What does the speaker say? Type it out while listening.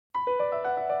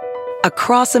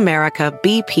Across America,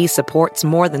 BP supports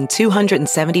more than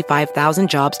 275,000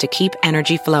 jobs to keep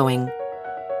energy flowing.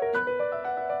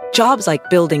 Jobs like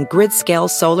building grid-scale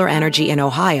solar energy in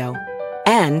Ohio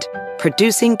and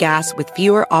producing gas with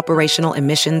fewer operational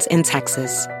emissions in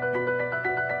Texas.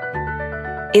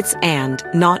 It's and,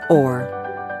 not or.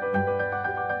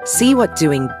 See what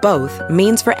doing both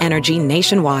means for energy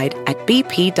nationwide at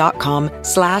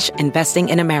bp.com/investing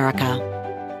in America.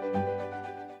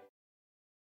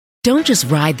 Don't just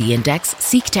ride the index,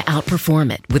 seek to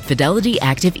outperform it with Fidelity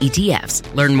Active ETFs.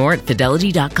 Learn more at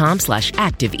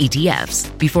fidelity.com/active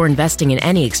ETFs. Before investing in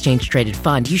any exchange-traded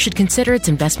fund, you should consider its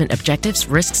investment objectives,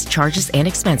 risks, charges, and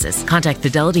expenses. Contact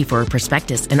Fidelity for a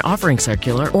prospectus, an offering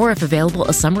circular, or if available,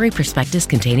 a summary prospectus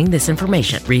containing this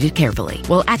information. Read it carefully.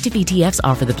 While active ETFs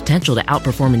offer the potential to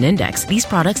outperform an index, these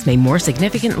products may more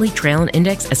significantly trail an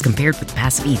index as compared with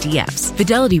passive ETFs.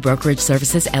 Fidelity Brokerage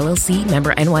Services, LLC,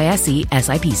 member NYSE,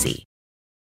 SIPC.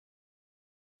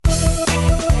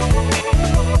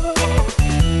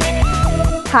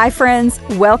 Hi, friends.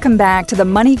 Welcome back to the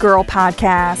Money Girl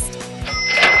podcast.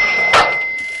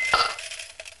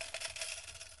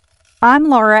 I'm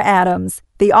Laura Adams,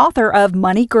 the author of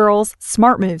Money Girls,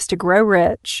 Smart Moves to Grow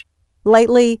Rich.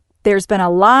 Lately, there's been a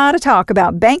lot of talk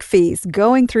about bank fees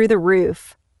going through the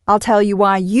roof. I'll tell you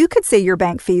why you could see your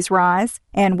bank fees rise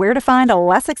and where to find a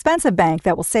less expensive bank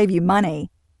that will save you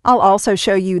money. I'll also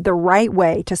show you the right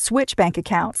way to switch bank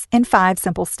accounts in 5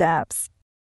 simple steps.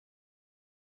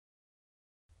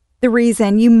 The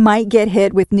reason you might get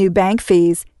hit with new bank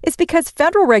fees is because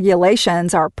federal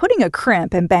regulations are putting a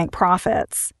crimp in bank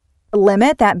profits. The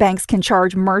limit that banks can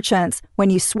charge merchants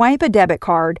when you swipe a debit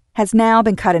card has now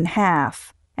been cut in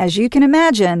half. As you can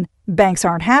imagine, banks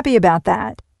aren't happy about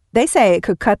that. They say it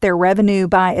could cut their revenue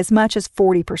by as much as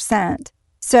 40%.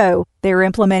 So, they're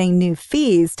implementing new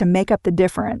fees to make up the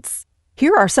difference.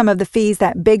 Here are some of the fees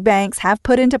that big banks have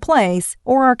put into place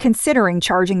or are considering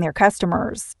charging their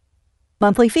customers.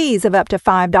 Monthly fees of up to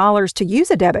 $5 to use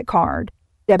a debit card.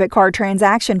 Debit card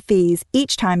transaction fees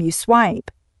each time you swipe.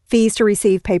 Fees to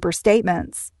receive paper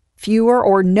statements. Fewer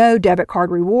or no debit card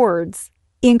rewards.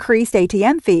 Increased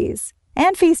ATM fees.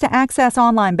 And fees to access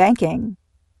online banking.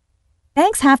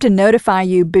 Banks have to notify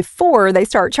you before they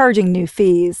start charging new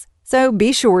fees, so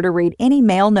be sure to read any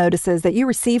mail notices that you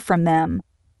receive from them.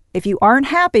 If you aren't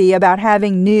happy about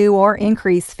having new or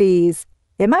increased fees,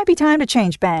 it might be time to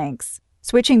change banks.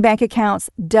 Switching bank accounts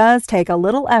does take a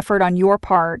little effort on your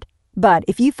part, but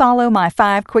if you follow my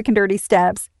 5 quick and dirty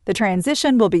steps, the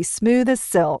transition will be smooth as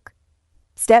silk.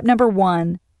 Step number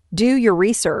 1, do your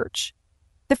research.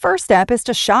 The first step is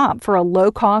to shop for a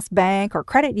low-cost bank or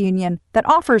credit union that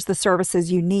offers the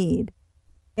services you need.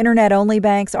 Internet-only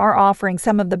banks are offering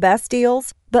some of the best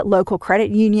deals, but local credit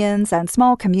unions and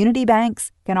small community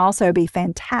banks can also be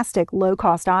fantastic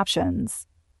low-cost options.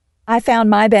 I found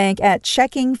my bank at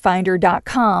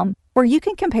checkingfinder.com, where you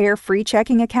can compare free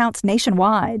checking accounts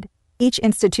nationwide. Each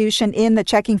institution in the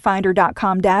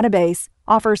checkingfinder.com database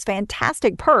offers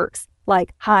fantastic perks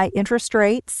like high interest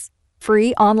rates,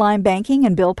 free online banking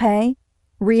and bill pay,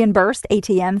 reimbursed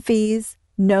ATM fees,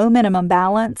 no minimum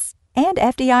balance, and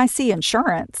FDIC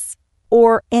insurance,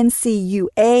 or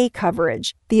NCUA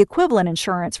coverage, the equivalent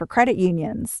insurance for credit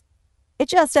unions. It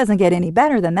just doesn't get any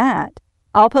better than that.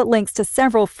 I'll put links to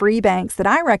several free banks that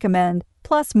I recommend,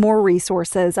 plus more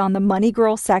resources on the Money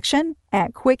Girl section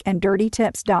at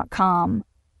quickanddirtytips.com.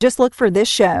 Just look for this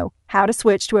show, How to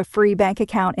Switch to a Free Bank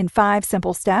Account in 5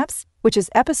 Simple Steps, which is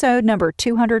episode number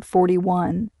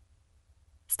 241.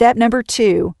 Step number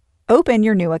 2, open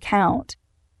your new account.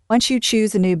 Once you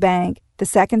choose a new bank, the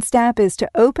second step is to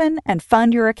open and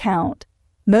fund your account.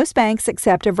 Most banks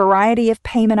accept a variety of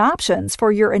payment options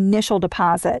for your initial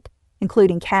deposit,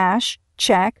 including cash,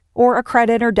 check, or a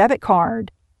credit or debit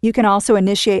card. You can also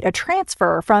initiate a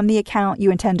transfer from the account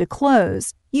you intend to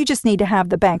close. You just need to have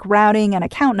the bank routing and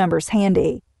account numbers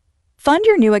handy. Fund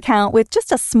your new account with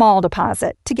just a small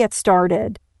deposit to get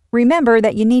started. Remember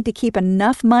that you need to keep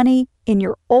enough money in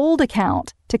your old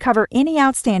account to cover any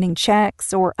outstanding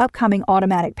checks or upcoming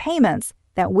automatic payments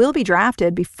that will be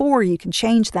drafted before you can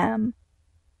change them.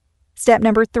 Step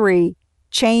number 3,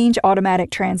 change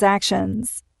automatic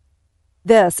transactions.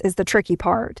 This is the tricky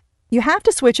part. You have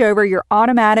to switch over your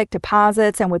automatic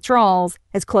deposits and withdrawals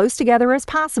as close together as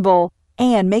possible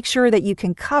and make sure that you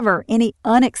can cover any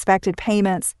unexpected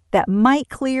payments that might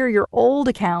clear your old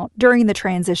account during the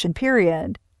transition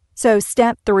period. So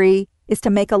step 3 is to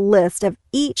make a list of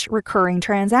each recurring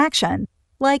transaction,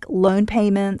 like loan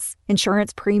payments,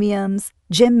 insurance premiums,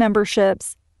 gym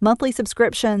memberships, monthly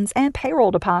subscriptions, and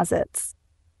payroll deposits.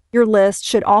 Your list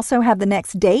should also have the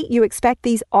next date you expect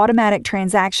these automatic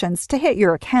transactions to hit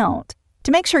your account.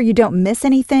 To make sure you don't miss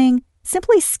anything,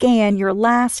 simply scan your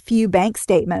last few bank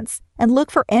statements and look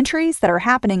for entries that are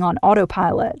happening on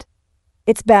autopilot.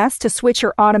 It's best to switch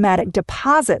your automatic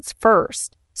deposits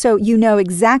first, so you know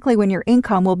exactly when your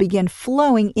income will begin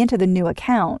flowing into the new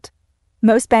account.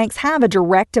 Most banks have a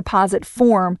direct deposit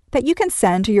form that you can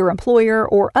send to your employer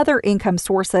or other income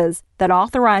sources that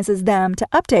authorizes them to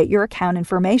update your account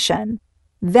information.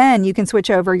 Then you can switch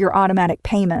over your automatic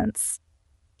payments.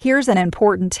 Here's an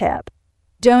important tip.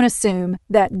 Don't assume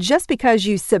that just because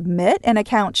you submit an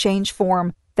account change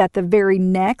form that the very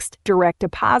next direct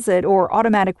deposit or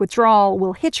automatic withdrawal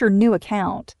will hit your new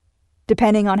account.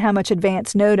 Depending on how much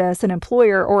advance notice an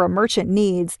employer or a merchant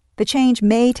needs, the change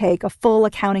may take a full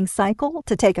accounting cycle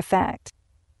to take effect.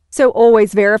 So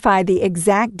always verify the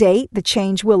exact date the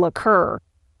change will occur,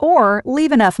 or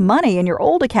leave enough money in your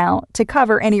old account to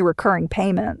cover any recurring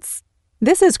payments.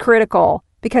 This is critical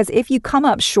because if you come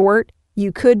up short,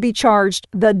 you could be charged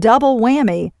the double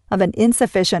whammy of an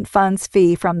insufficient funds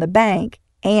fee from the bank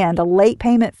and a late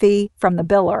payment fee from the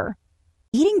biller.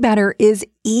 Eating better is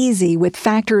easy with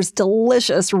Factor's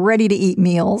delicious, ready-to-eat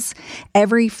meals.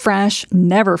 Every fresh,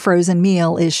 never-frozen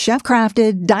meal is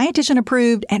chef-crafted,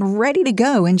 dietitian-approved, and ready to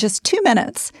go in just 2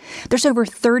 minutes. There's over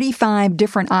 35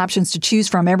 different options to choose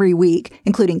from every week,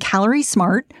 including Calorie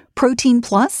Smart, Protein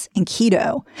Plus, and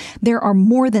Keto. There are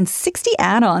more than 60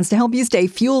 add-ons to help you stay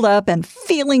fueled up and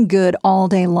feeling good all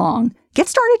day long. Get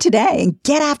started today and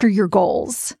get after your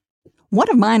goals. One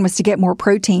of mine was to get more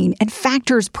protein, and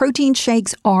Factor's protein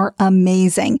shakes are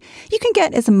amazing. You can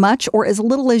get as much or as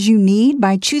little as you need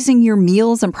by choosing your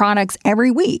meals and products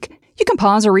every week. You can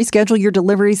pause or reschedule your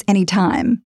deliveries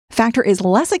anytime. Factor is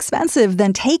less expensive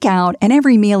than takeout, and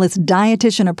every meal is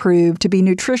dietitian approved to be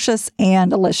nutritious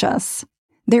and delicious.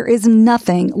 There is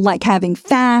nothing like having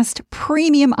fast,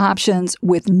 premium options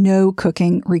with no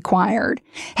cooking required.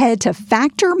 Head to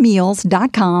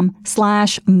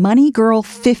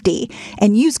factormeals.com/moneygirl50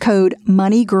 and use code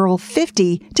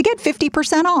moneygirl50 to get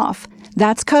 50% off.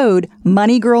 That's code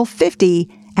moneygirl50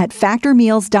 at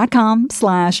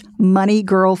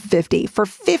factormeals.com/moneygirl50 for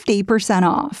 50%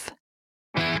 off.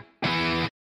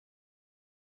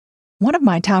 One of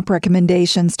my top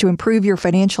recommendations to improve your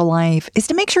financial life is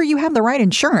to make sure you have the right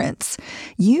insurance.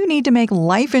 You need to make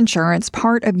life insurance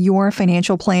part of your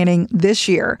financial planning this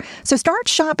year. So start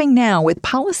shopping now with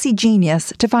Policy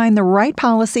Genius to find the right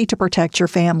policy to protect your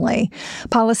family.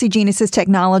 Policy Genius's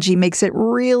technology makes it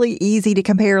really easy to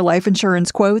compare life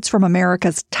insurance quotes from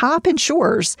America's top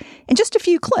insurers in just a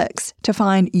few clicks to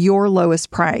find your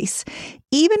lowest price.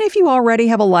 Even if you already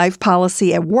have a life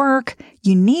policy at work,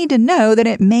 you need to know that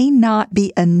it may not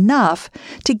be enough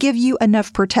to give you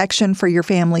enough protection for your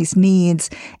family's needs,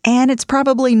 and it's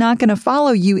probably not going to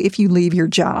follow you if you leave your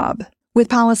job. With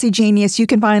Policy Genius, you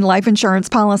can find life insurance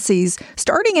policies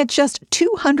starting at just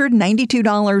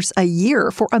 $292 a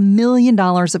year for $1 million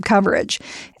of coverage.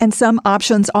 And some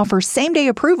options offer same-day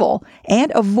approval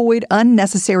and avoid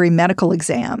unnecessary medical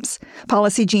exams.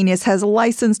 Policy Genius has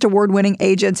licensed award-winning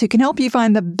agents who can help you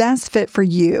find the best fit for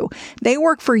you. They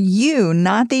work for you,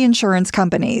 not the insurance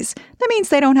companies. That means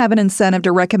they don't have an incentive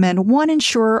to recommend one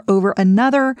insurer over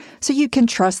another, so you can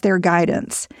trust their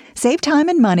guidance. Save time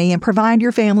and money and provide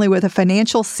your family with a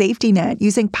financial safety net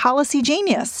using Policy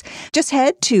Genius. Just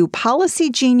head to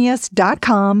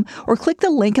policygenius.com or click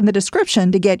the link in the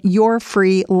description to get your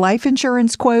free life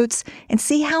insurance quotes and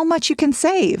see how much you can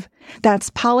save.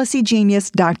 That's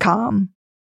policygenius.com.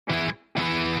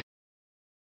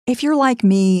 If you're like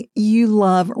me, you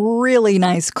love really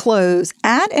nice clothes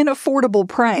at an affordable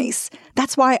price.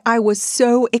 That's why I was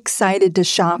so excited to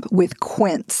shop with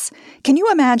Quince. Can you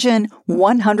imagine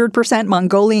 100%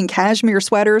 Mongolian cashmere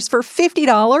sweaters for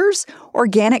 $50?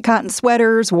 Organic cotton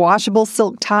sweaters, washable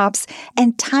silk tops,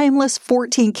 and timeless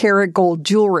 14-karat gold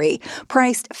jewelry,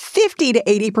 priced 50 to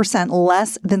 80%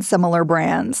 less than similar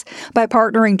brands. By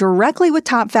partnering directly with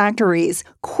top factories,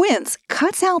 Quince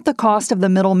cuts out the cost of the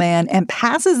middleman and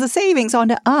passes the savings on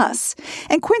to us.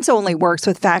 And Quince only works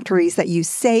with factories that use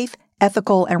safe,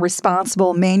 ethical, and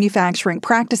responsible manufacturing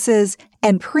practices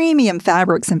and premium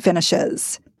fabrics and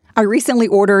finishes. I recently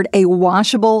ordered a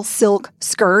washable silk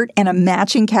skirt and a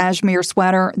matching cashmere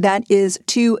sweater that is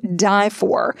to die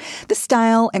for. The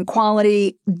style and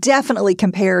quality definitely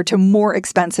compare to more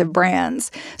expensive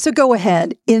brands. So go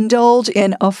ahead, indulge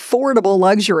in affordable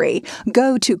luxury.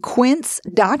 Go to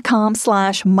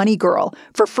quince.com/moneygirl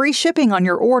for free shipping on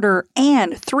your order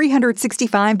and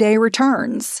 365-day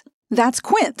returns. That's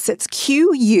Quince. It's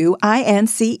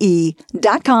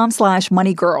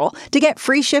QUINCE.com/moneygirl to get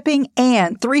free shipping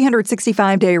and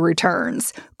 365-day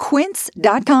returns.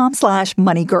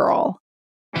 Quince.com/moneygirl.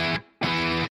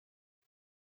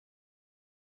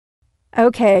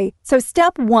 Okay, so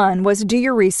step 1 was do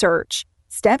your research.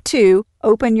 Step 2,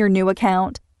 open your new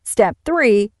account. Step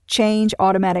 3, change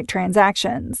automatic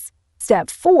transactions. Step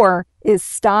 4 is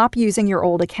stop using your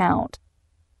old account.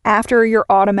 After your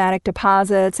automatic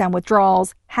deposits and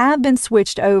withdrawals have been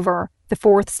switched over, the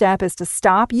 4th step is to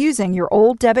stop using your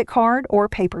old debit card or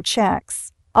paper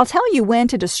checks. I'll tell you when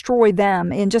to destroy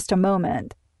them in just a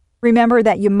moment. Remember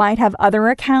that you might have other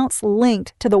accounts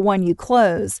linked to the one you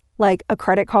close, like a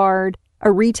credit card,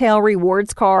 a retail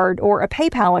rewards card, or a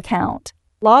PayPal account.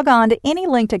 Log on to any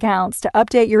linked accounts to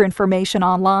update your information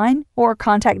online or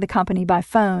contact the company by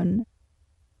phone.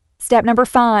 Step number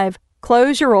 5,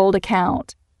 close your old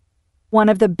account. One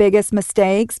of the biggest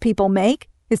mistakes people make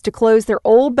is to close their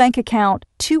old bank account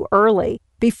too early,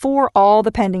 before all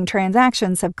the pending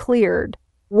transactions have cleared.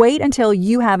 Wait until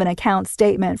you have an account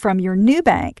statement from your new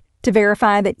bank to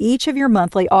verify that each of your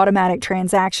monthly automatic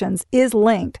transactions is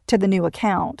linked to the new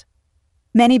account.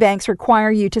 Many banks require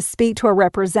you to speak to a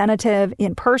representative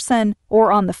in person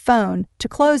or on the phone to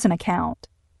close an account.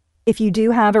 If you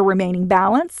do have a remaining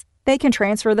balance, they can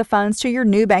transfer the funds to your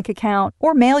new bank account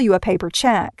or mail you a paper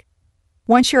check.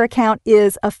 Once your account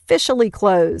is officially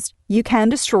closed, you can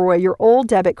destroy your old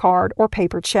debit card or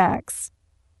paper checks.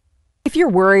 If you're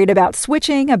worried about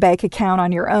switching a bank account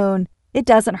on your own, it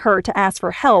doesn't hurt to ask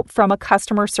for help from a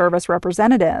customer service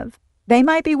representative. They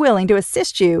might be willing to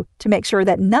assist you to make sure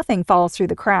that nothing falls through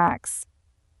the cracks.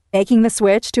 Making the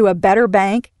switch to a better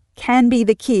bank can be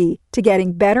the key to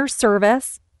getting better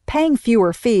service, paying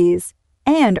fewer fees,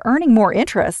 and earning more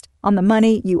interest on the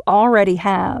money you already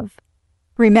have.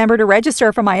 Remember to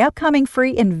register for my upcoming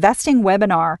free investing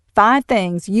webinar, 5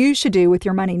 Things You Should Do With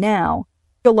Your Money Now.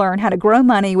 You'll learn how to grow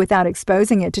money without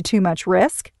exposing it to too much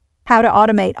risk, how to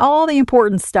automate all the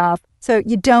important stuff so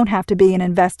you don't have to be an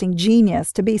investing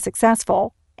genius to be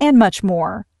successful, and much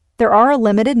more. There are a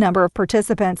limited number of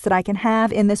participants that I can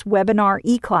have in this webinar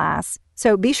e-class,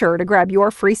 so be sure to grab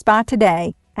your free spot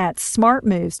today at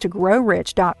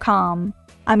smartmovestogrowrich.com.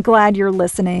 I'm glad you're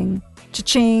listening.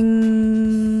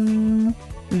 Cha-ching!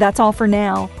 That's all for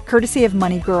now, courtesy of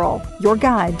Money Girl, your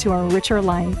guide to a richer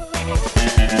life.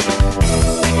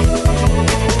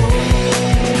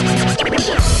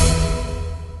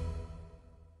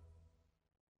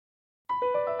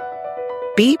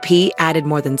 BP added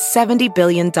more than $70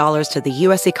 billion to the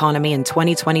U.S. economy in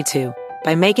 2022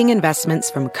 by making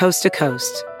investments from coast to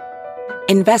coast.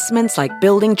 Investments like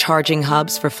building charging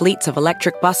hubs for fleets of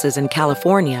electric buses in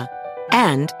California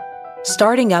and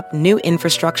starting up new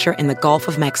infrastructure in the Gulf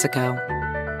of Mexico.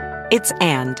 It's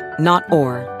and, not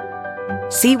or.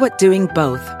 See what doing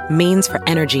both means for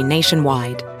energy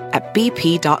nationwide at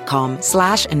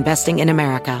bp.com/investing in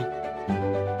America.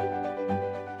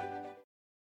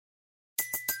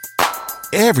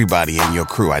 Everybody in your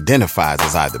crew identifies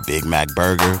as either Big Mac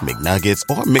Burger, McNuggets,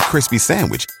 or McCrispy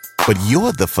Sandwich. But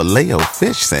you're the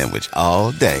Filet-O-Fish Sandwich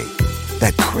all day.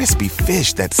 That crispy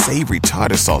fish, that savory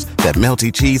tartar sauce, that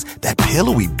melty cheese, that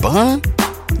pillowy bun.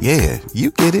 Yeah,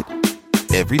 you get it.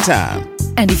 Every time.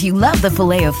 And if you love the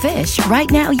Filet-O-Fish, right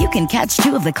now you can catch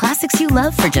 2 of the classics you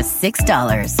love for just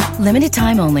 $6. Limited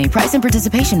time only. Price and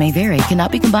participation may vary.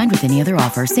 Cannot be combined with any other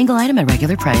offer. Single item at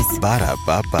regular price.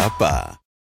 Ba-da-ba-ba-ba.